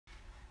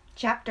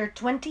Chapter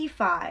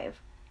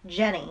 25,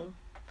 Jenny.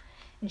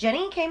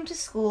 Jenny came to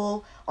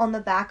school on the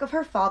back of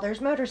her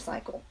father's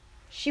motorcycle.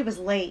 She was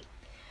late.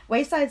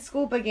 Wayside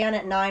school began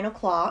at 9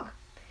 o'clock.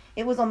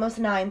 It was almost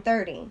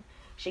 9:30.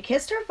 She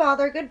kissed her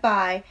father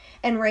goodbye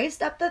and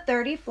raced up the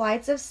 30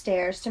 flights of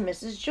stairs to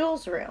Mrs.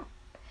 Jewls' room.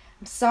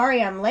 "I'm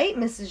sorry I'm late,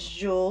 Mrs.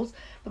 Jewls,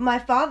 but my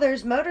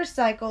father's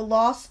motorcycle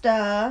lost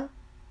a..."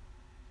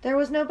 There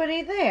was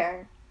nobody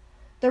there.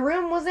 The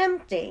room was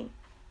empty.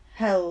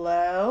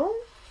 "Hello?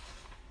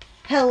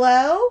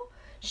 Hello?"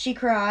 she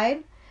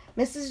cried.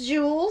 "Mrs.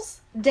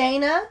 Jewls?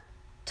 Dana?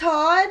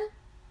 Todd?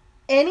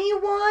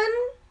 Anyone?"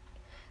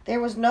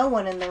 There was no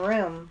one in the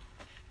room.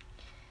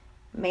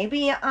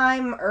 "Maybe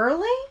I'm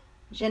early?"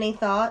 Jenny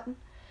thought.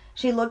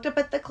 She looked up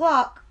at the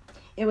clock.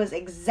 It was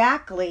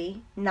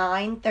exactly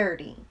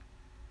 9:30.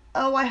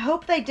 "Oh, I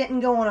hope they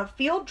didn't go on a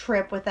field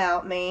trip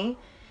without me."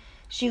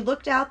 She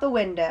looked out the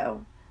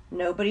window.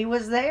 Nobody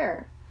was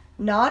there.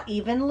 Not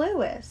even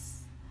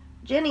Louis.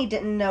 Jenny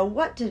didn't know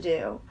what to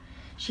do.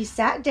 She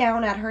sat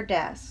down at her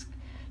desk.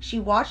 She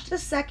watched the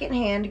second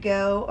hand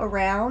go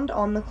around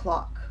on the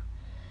clock.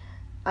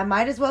 "I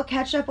might as well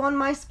catch up on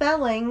my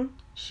spelling,"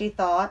 she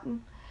thought.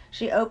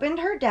 She opened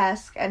her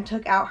desk and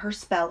took out her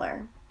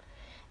speller.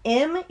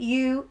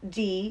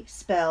 M-U-D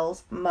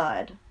spells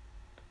mud.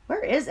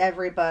 Where is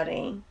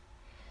everybody?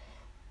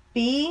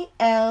 B-L-O-O-D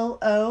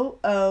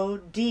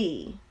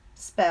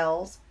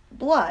spells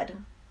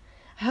blood.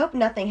 I hope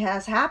nothing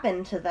has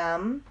happened to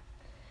them.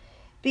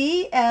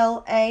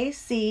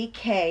 B-L-A-C-K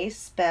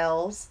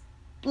spells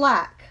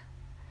black.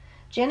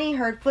 Jenny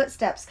heard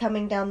footsteps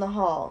coming down the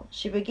hall.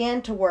 She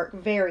began to work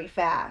very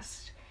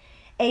fast.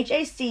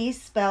 H-A-C-K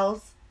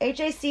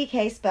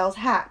spells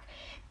hack.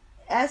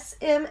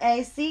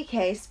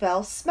 S-M-A-C-K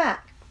spells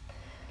smack.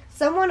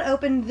 Someone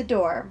opened the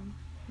door.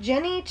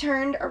 Jenny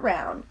turned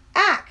around.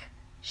 "Ack!"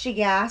 she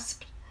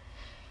gasped.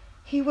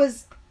 He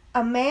was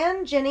a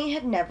man Jenny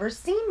had never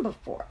seen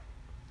before.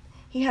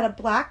 He had a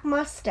black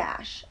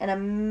mustache and a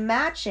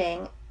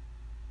matching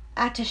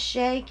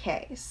attaché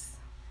case.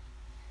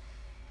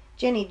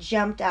 Jenny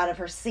jumped out of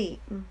her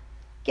seat.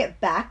 "Get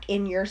back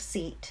in your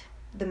seat,"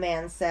 the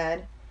man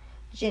said.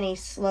 Jenny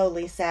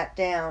slowly sat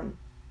down.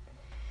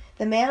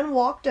 The man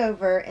walked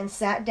over and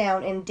sat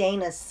down in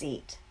Dana's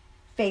seat,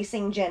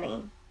 facing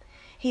Jenny.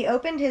 He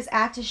opened his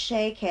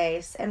attaché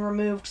case and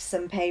removed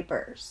some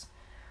papers.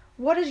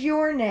 "What is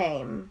your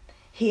name?"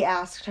 he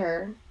asked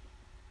her.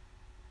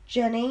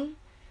 "Jenny,"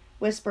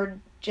 whispered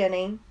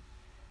Jenny.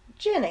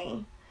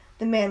 "Jenny,"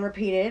 the man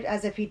repeated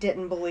as if he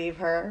didn't believe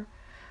her.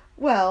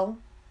 "Well,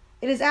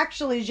 it is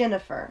actually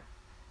Jennifer.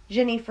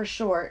 Jenny for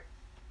short,"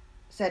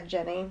 said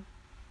Jenny.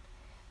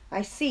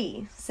 "I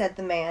see," said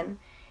the man.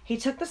 He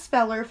took the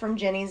speller from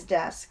Jenny's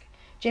desk.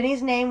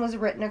 Jenny's name was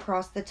written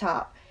across the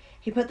top.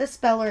 He put the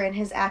speller in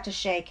his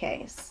attaché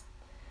case.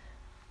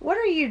 "What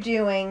are you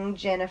doing,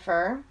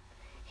 Jennifer?"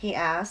 he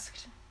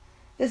asked.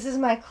 "This is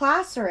my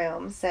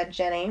classroom," said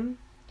Jenny.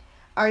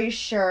 "Are you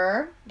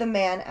sure?" the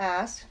man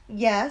asked.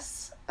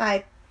 "Yes,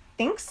 I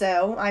think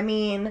so. I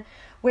mean,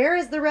 where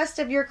is the rest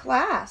of your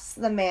class?"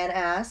 the man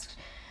asked.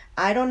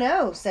 "I don't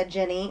know," said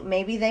Jenny.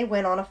 "Maybe they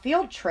went on a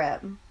field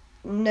trip."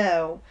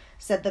 "No,"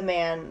 said the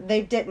man.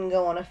 "They didn't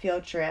go on a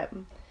field trip."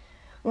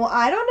 "Well,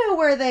 I don't know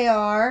where they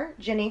are,"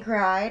 Jenny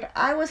cried.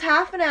 "I was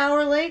half an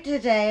hour late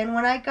today, and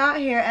when I got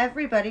here,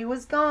 everybody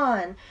was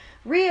gone.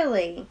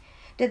 Really?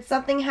 Did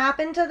something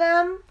happen to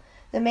them?"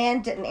 The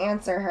man didn't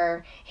answer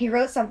her. He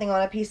wrote something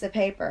on a piece of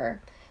paper.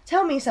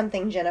 "Tell me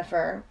something,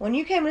 Jennifer. When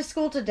you came to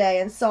school today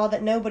and saw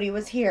that nobody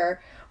was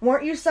here,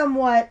 weren't you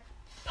somewhat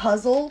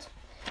puzzled?"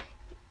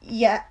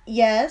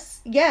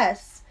 Yes,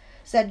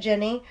 said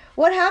Jenny.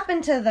 "What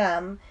happened to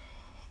them?"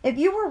 "If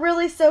you were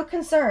really so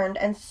concerned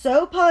and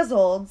so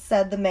puzzled,"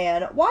 said the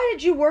man, "why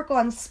did you work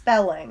on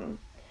spelling?"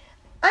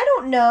 "I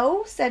don't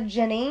know," said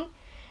Jenny.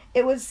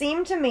 "It would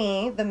seem to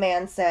me," the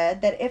man said,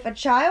 "that if a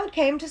child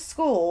came to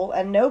school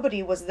and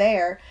nobody was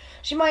there,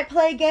 she might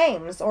play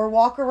games or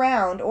walk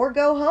around or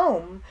go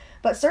home,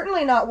 but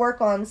certainly not work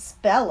on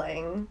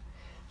spelling."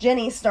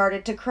 Jenny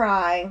started to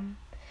cry.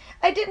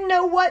 "I didn't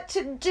know what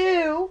to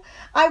do.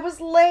 I was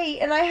late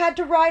and I had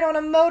to ride on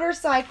a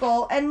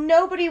motorcycle and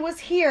nobody was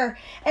here,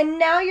 and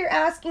now you're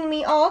asking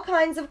me all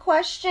kinds of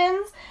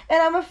questions,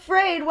 and I'm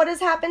afraid what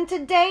has happened to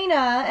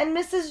Dana and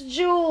Mrs.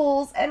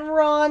 Jewls and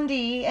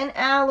Rondi and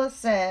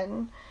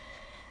Allison."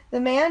 The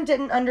man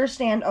didn't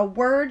understand a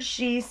word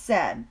she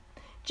said.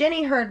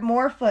 Jenny heard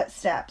more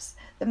footsteps.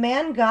 The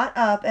man got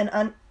up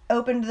and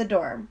opened the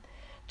door.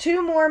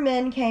 2 more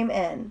men came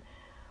in.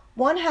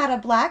 One had a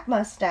black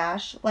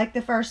mustache, like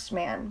the first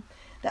man.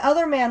 The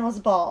other man was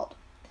bald.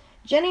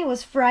 Jenny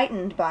was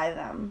frightened by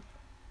them.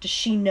 "Does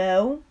she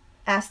know?"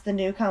 asked the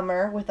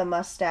newcomer with a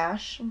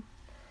mustache.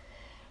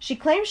 "She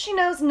claims she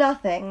knows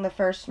nothing," the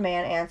first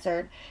man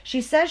answered.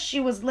 "She says she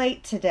was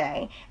late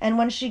today, and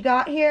when she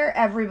got here,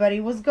 everybody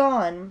was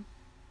gone."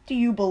 "Do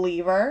you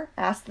believe her?"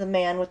 asked the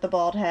man with the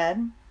bald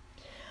head.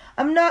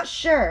 I'm not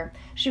sure.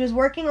 She was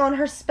working on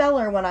her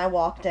speller when I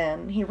walked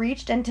in. He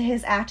reached into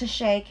his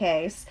attaché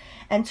case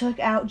and took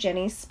out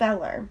Jenny's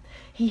speller.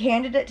 He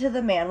handed it to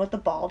the man with the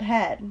bald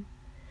head.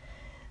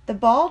 The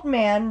bald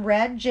man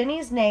read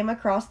Jenny's name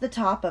across the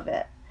top of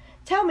it.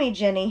 Tell me,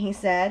 Jenny, he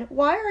said,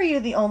 why are you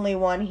the only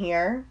one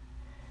here?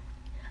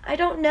 I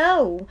don't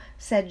know,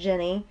 said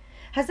Jenny.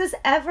 Has this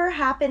ever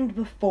happened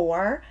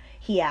before?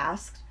 He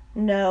asked.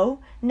 No,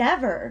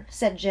 never,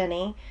 said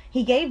Jenny.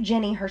 He gave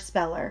Jenny her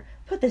speller.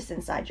 Put this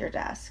inside your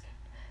desk.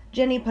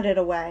 Jenny put it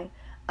away.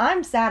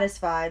 I'm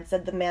satisfied,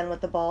 said the man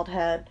with the bald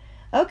head.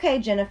 Okay,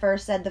 Jennifer,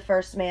 said the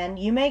first man.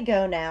 You may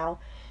go now.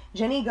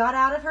 Jenny got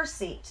out of her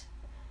seat.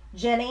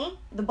 Jenny,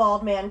 the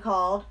bald man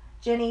called.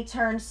 Jenny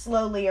turned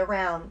slowly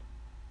around.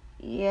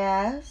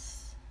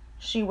 Yes,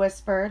 she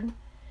whispered.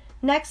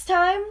 Next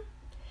time,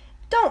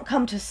 don't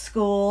come to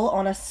school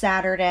on a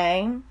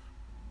Saturday.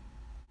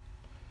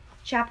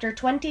 Chapter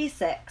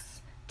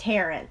 26,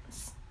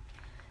 Terrence.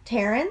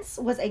 Terrence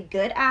was a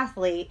good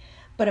athlete,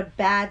 but a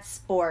bad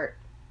sport.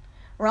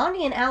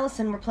 Rondi and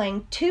Allison were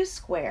playing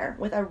two-square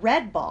with a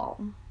red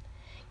ball.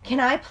 Can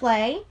I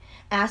play?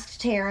 Asked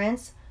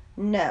Terrence.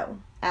 No,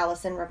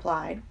 Allison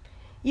replied.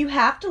 You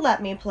have to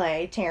let me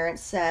play,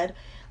 Terrence said.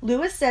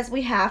 Lewis says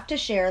we have to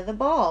share the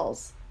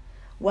balls.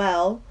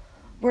 Well,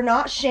 we're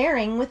not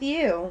sharing with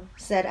you,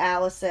 said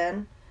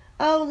Allison.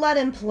 Oh, let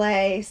him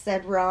play,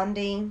 said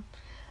Rondi.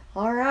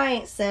 All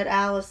right, said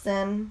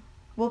Allison.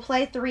 We'll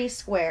play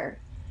three-square.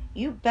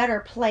 You better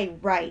play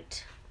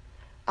right.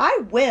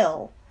 I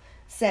will,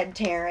 said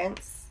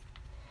Terrence.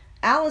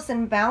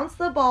 Allison bounced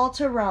the ball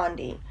to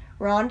Rondi.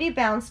 Rondi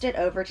bounced it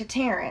over to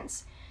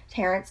Terrence.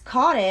 Terrence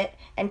caught it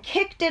and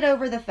kicked it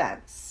over the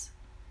fence.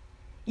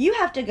 You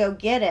have to go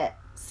get it,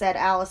 said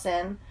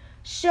Allison.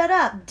 Shut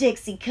up,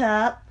 Dixie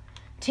Cup,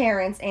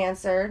 Terrence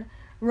answered.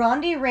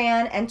 Rondi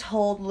ran and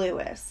told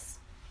Lewis.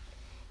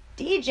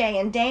 DJ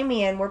and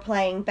Damien were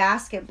playing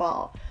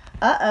basketball.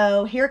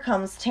 Uh-oh, here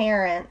comes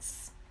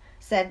Terrence,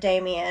 said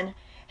Damien.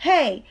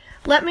 Hey,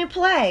 let me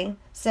play,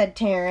 said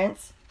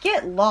Terrence.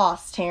 Get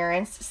lost,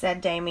 Terrence,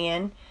 said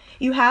Damien.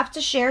 You have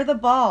to share the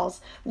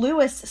balls.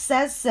 Lewis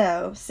says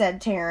so,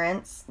 said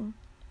Terrence.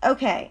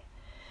 Okay,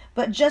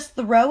 but just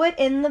throw it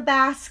in the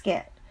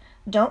basket.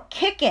 Don't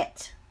kick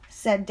it,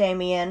 said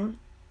Damien.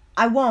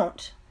 I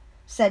won't,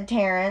 said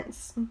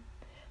Terrence.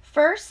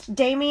 First,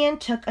 Damien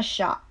took a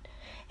shot.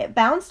 It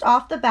bounced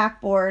off the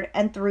backboard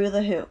and through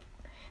the hoop.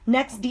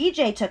 Next,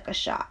 DJ took a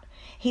shot.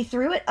 He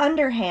threw it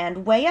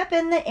underhand way up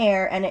in the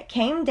air and it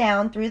came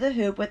down through the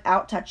hoop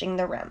without touching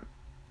the rim.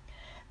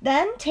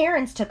 Then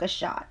Terrence took a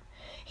shot.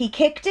 He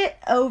kicked it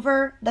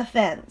over the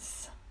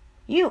fence.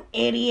 You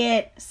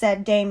idiot,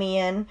 said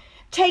Damien.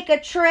 Take a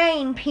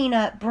train,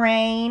 peanut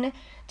brain,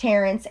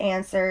 Terrence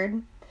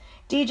answered.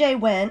 DJ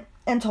went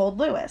and told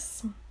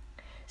Lewis.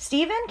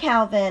 Stephen,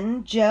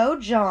 Calvin, Joe,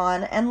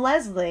 John, and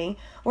Leslie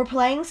were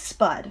playing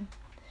Spud.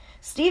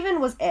 Stephen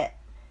was it.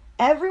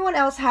 Everyone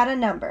else had a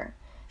number.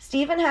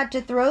 Stephen had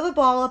to throw the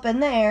ball up in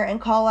the air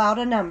and call out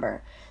a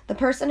number. The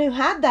person who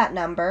had that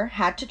number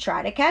had to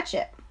try to catch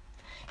it.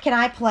 Can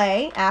I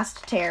play?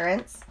 Asked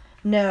Terrence.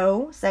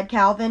 No, said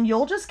Calvin.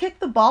 You'll just kick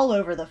the ball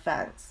over the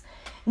fence.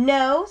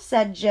 No,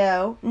 said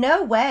Joe.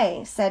 No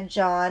way, said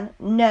John.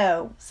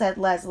 No, said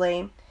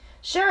Leslie.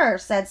 Sure,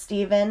 said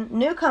Stephen.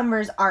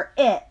 Newcomers are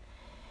it.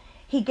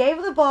 He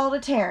gave the ball to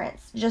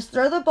Terrence. Just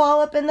throw the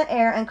ball up in the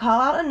air and call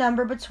out a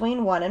number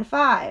between 1 and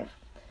 5.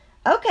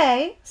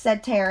 Okay,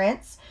 said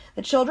Terrence.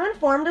 The children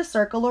formed a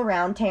circle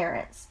around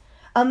Terrence.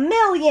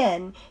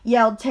 1,000,000,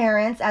 yelled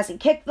Terrence as he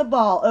kicked the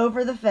ball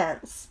over the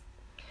fence.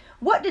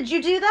 What did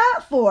you do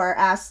that for?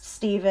 Asked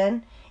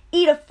Stephen.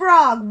 Eat a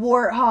frog,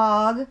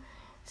 warthog,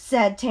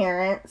 said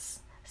Terrence.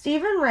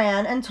 Stephen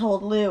ran and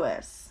told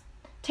Lewis.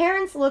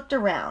 Terrence looked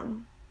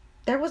around.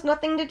 There was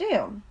nothing to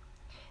do.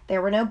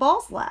 There were no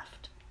balls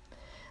left.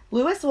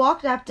 Lewis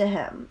walked up to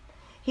him.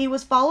 He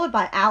was followed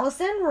by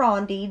Allison,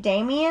 Rondi,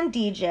 Damien,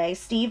 DJ,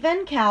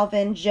 Stephen,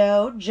 Calvin,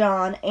 Joe,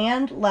 John,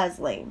 and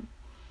Leslie.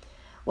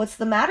 What's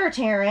the matter,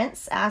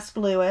 Terrence? Asked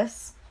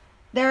Lewis.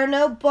 There are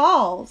no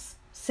balls,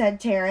 said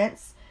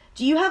Terrence.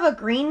 Do you have a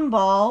green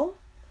ball?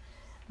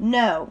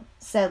 No,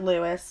 said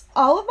Lewis.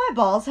 All of my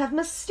balls have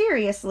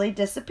mysteriously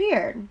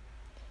disappeared.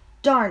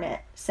 Darn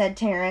it, said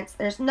Terrence.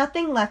 There's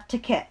nothing left to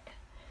kick.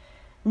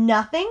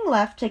 Nothing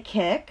left to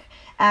kick?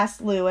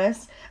 Asked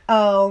Lewis.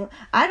 Oh,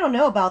 I don't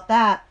know about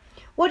that.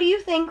 What do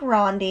you think,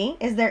 Rondi?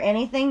 Is there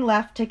anything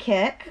left to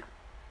kick?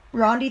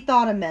 Rondi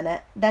thought a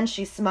minute. Then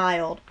she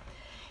smiled.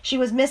 She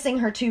was missing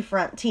her 2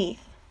 front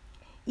teeth.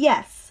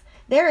 Yes,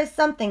 there is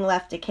something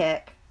left to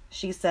kick,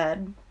 she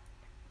said.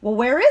 Well,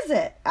 where is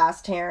it?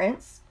 Asked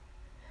Terrence.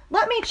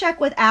 Let me check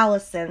with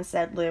Allison,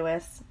 said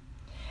Lewis.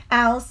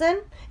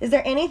 Allison, is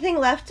there anything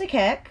left to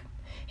kick?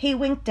 He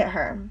winked at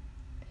her.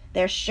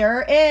 There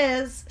sure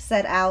is,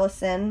 said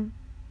Allison.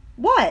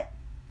 What?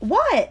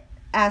 What?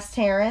 Asked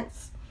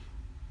Terrence.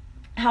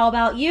 How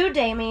about you,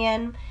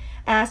 Damien?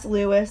 Asked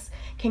Lewis.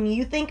 Can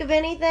you think of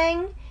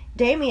anything?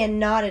 Damien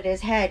nodded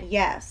his head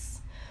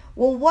yes.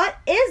 Well, what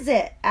is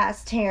it?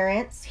 Asked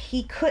Terrence.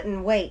 He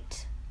couldn't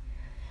wait.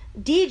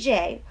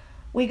 DJ,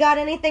 we got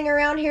anything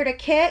around here to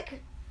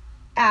kick?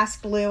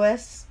 Asked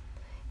Lewis.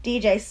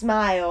 DJ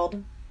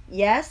smiled.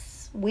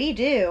 Yes, we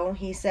do,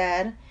 he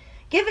said.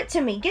 Give it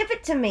to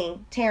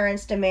me,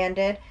 Terrence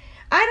demanded.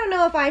 I don't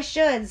know if I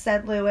should,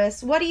 said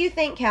Lewis. What do you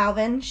think,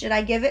 Calvin? Should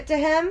I give it to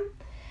him?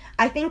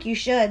 I think you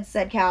should,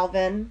 said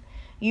Calvin.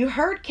 You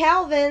heard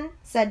Calvin,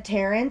 said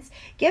Terrence.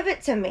 Give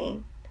it to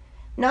me.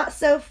 Not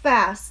so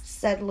fast,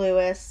 said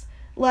Lewis.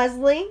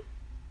 Leslie,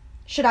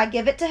 should I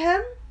give it to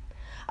him?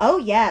 Oh,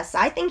 yes,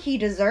 I think he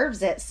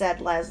deserves it,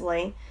 said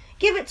Leslie.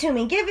 Give it to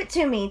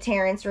me,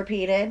 Terrence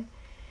repeated.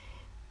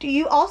 Do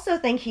you also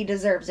think he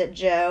deserves it,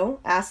 Joe?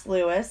 Asked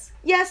Lewis.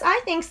 Yes,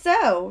 I think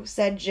so,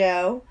 said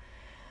Joe.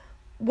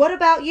 What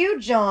about you,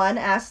 John?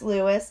 Asked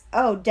Lewis.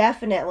 Oh,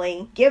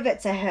 definitely. Give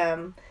it to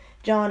him,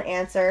 John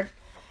answered.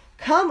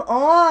 Come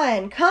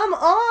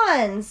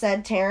on,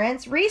 said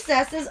Terrence.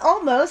 Recess is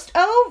almost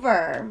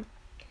over.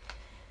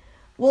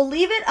 We'll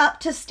leave it up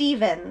to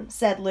Stephen,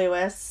 said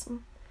Lewis.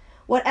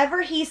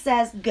 Whatever he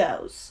says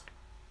goes.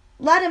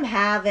 Let him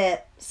have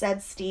it,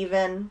 said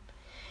Stephen.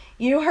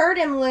 You heard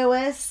him,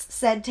 Lewis,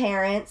 said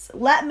Terrence.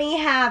 Let me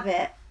have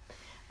it.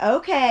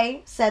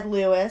 Okay, said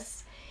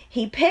Lewis.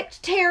 He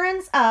picked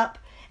Terrence up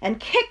and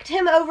kicked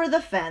him over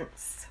the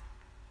fence.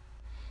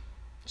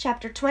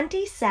 Chapter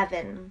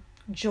 27,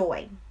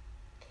 Joy.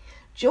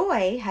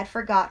 Joy had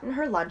forgotten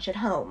her lunch at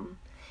home.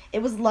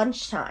 It was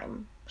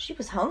lunchtime. She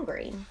was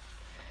hungry.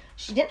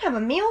 She didn't have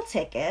a meal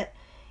ticket.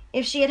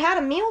 If she had had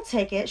a meal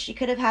ticket, she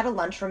could have had a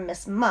lunch from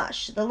Miss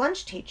Mush, the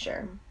lunch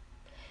teacher.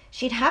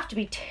 She'd have to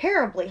be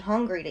terribly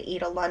hungry to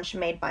eat a lunch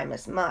made by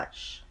Miss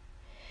Mush.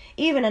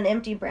 Even an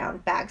empty brown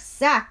bag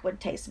sack would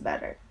taste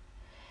better.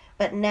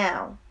 But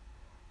now,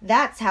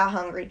 that's how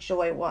hungry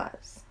Joy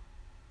was.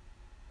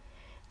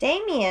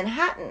 Damien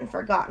hadn't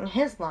forgotten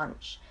his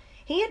lunch.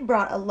 He had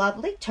brought a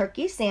lovely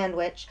turkey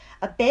sandwich,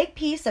 a big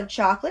piece of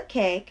chocolate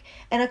cake,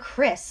 and a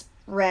crisp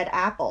red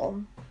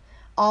apple.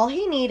 All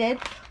he needed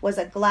was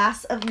a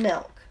glass of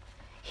milk.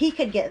 He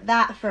could get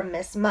that from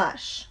Miss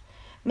Mush.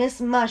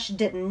 Miss Mush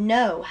didn't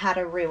know how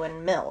to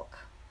ruin milk.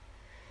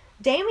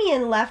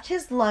 Damien left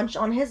his lunch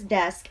on his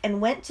desk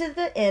and went to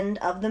the end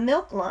of the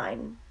milk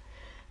line.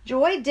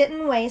 Joy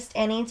didn't waste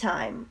any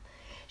time.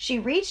 She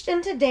reached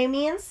into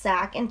Damien's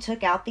sack and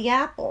took out the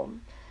apple.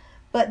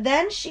 But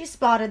then she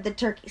spotted the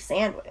turkey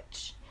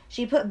sandwich.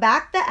 She put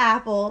back the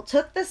apple,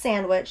 took the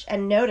sandwich,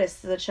 and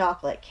noticed the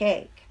chocolate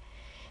cake.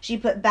 She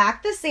put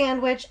back the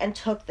sandwich and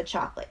took the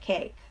chocolate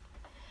cake.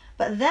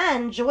 But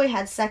then Joy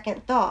had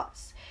second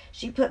thoughts.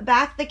 She put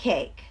back the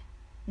cake.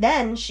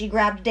 Then she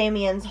grabbed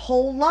Damien's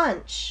whole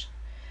lunch.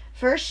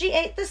 First she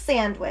ate the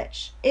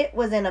sandwich. It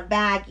was in a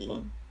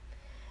baggie.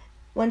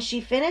 When she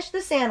finished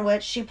the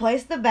sandwich, she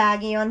placed the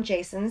baggie on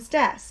Jason's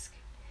desk.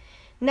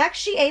 Next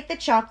she ate the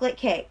chocolate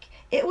cake.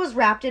 It was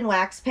wrapped in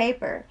wax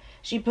paper.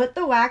 She put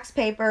the wax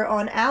paper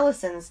on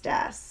Allison's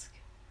desk.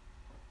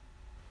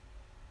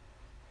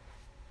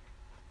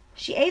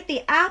 She ate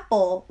the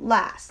apple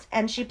last,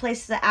 and she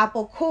placed the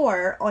apple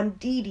core on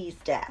Dee Dee's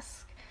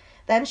desk.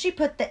 Then she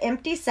put the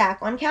empty sack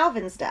on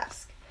Calvin's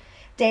desk.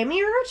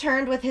 Damien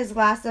returned with his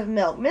glass of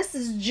milk.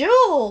 Mrs.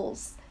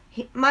 Jules,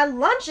 my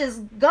lunch is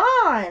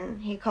gone,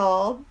 he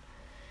called.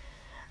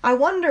 I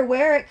wonder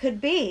where it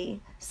could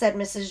be, said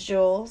Mrs.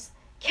 Jules.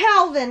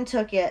 Calvin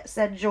took it,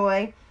 said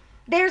Joy.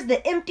 There's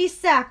the empty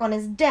sack on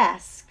his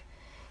desk.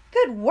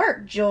 Good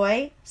work,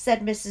 Joy,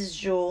 said Mrs.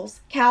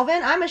 Jules.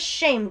 Calvin, I'm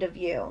ashamed of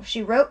you.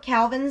 She wrote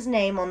Calvin's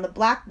name on the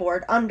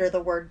blackboard under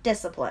the word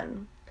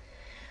discipline.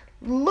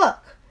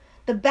 Look,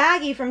 the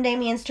baggie from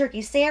Damien's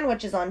turkey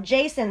sandwich is on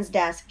Jason's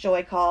desk,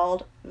 Joy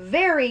called.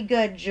 Very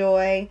good,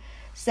 Joy,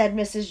 said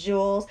Mrs.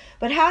 Jules.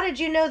 But how did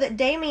you know that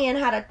Damien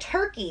had a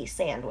turkey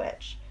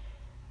sandwich?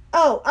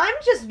 Oh, I'm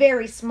just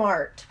very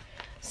smart,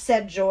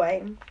 said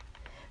Joy.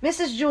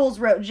 Mrs. Jules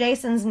wrote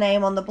Jason's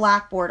name on the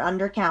blackboard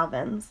under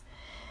Calvin's.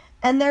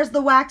 And there's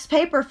the wax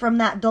paper from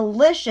that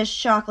delicious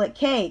chocolate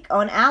cake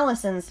on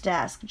Allison's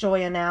desk,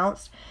 Joy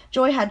announced.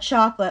 Joy had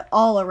chocolate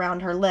all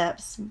around her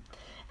lips.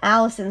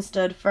 Allison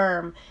stood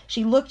firm.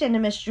 She looked into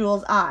Miss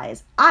Jules'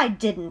 eyes. I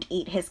didn't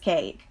eat his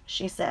cake,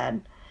 she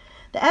said.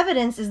 The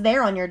evidence is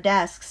there on your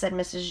desk, said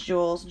Mrs.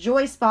 Jules.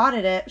 Joy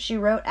spotted it. She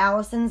wrote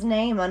Allison's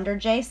name under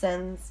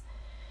Jason's.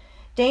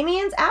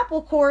 Damien's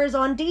apple core is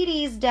on Dee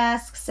Dee's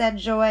desk, said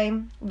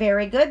Joy.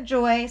 Very good,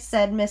 Joy,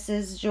 said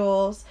Mrs.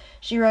 Jules.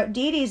 She wrote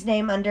Dee Dee's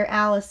name under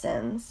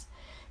Allison's.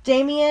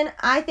 Damien,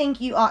 I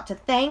think you ought to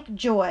thank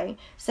Joy,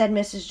 said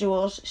Mrs.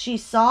 Jules. She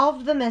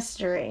solved the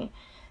mystery.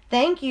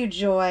 Thank you,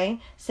 Joy,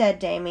 said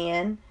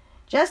Damien.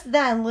 Just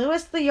then,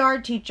 Lewis the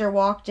yard teacher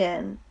walked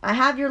in. I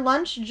have your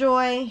lunch,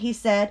 Joy, he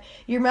said.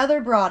 Your mother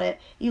brought it.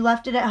 You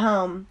left it at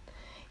home.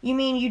 You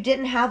mean you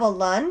didn't have a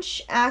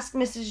lunch? Asked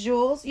Mrs.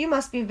 Jules. You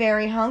must be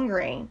very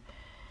hungry.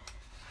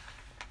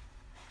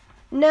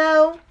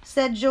 No,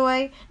 said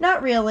Joy,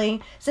 not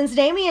really. Since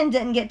Damien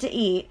didn't get to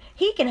eat,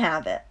 he can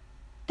have it.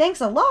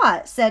 Thanks a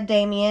lot, said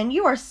Damien.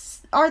 You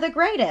are the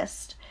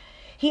greatest.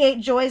 He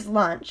ate Joy's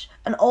lunch,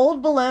 an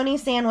old bologna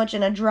sandwich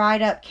and a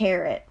dried-up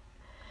carrot.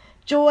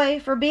 Joy,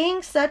 for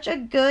being such a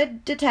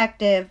good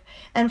detective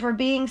and for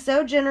being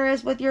so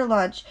generous with your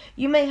lunch,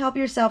 you may help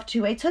yourself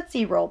to a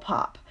Tootsie Roll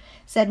Pop,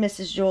 said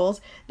Mrs. Jules.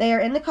 They are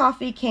in the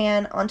coffee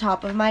can on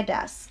top of my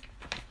desk.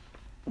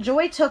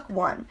 Joy took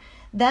one.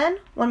 Then,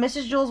 when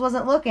Mrs. Jules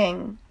wasn't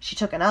looking, she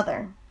took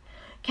another.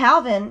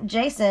 Calvin,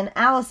 Jason,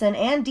 Allison,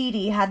 and Dee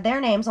Dee had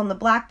their names on the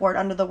blackboard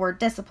under the word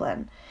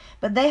discipline,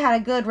 but they had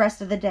a good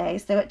rest of the day,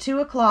 so at 2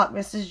 o'clock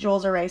Mrs.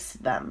 Jules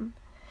erased them.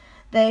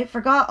 They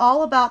forgot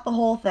all about the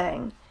whole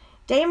thing.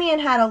 Damien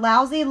had a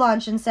lousy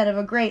lunch instead of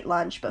a great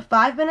lunch, but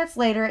 5 minutes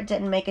later it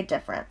didn't make a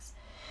difference.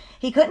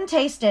 He couldn't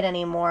taste it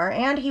anymore,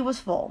 and he was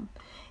full.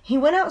 He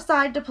went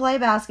outside to play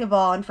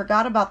basketball and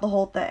forgot about the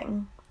whole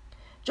thing.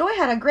 Joy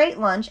had a great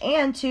lunch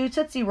and 2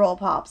 Tootsie Roll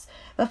Pops,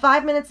 but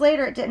 5 minutes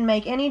later it didn't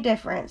make any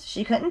difference.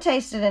 She couldn't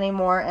taste it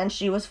anymore, and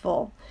she was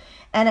full.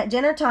 And at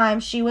dinner time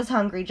she was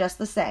hungry just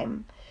the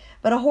same.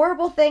 But a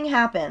horrible thing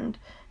happened.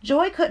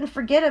 Joy couldn't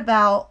forget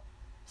about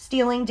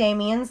stealing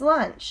Damien's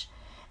lunch.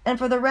 And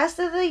for the rest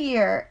of the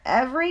year,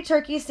 every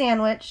turkey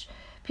sandwich,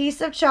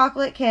 piece of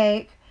chocolate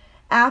cake,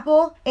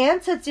 apple,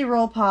 and Tootsie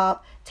Roll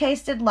Pop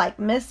tasted like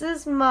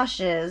Mrs.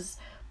 Mush's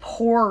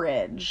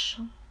porridge.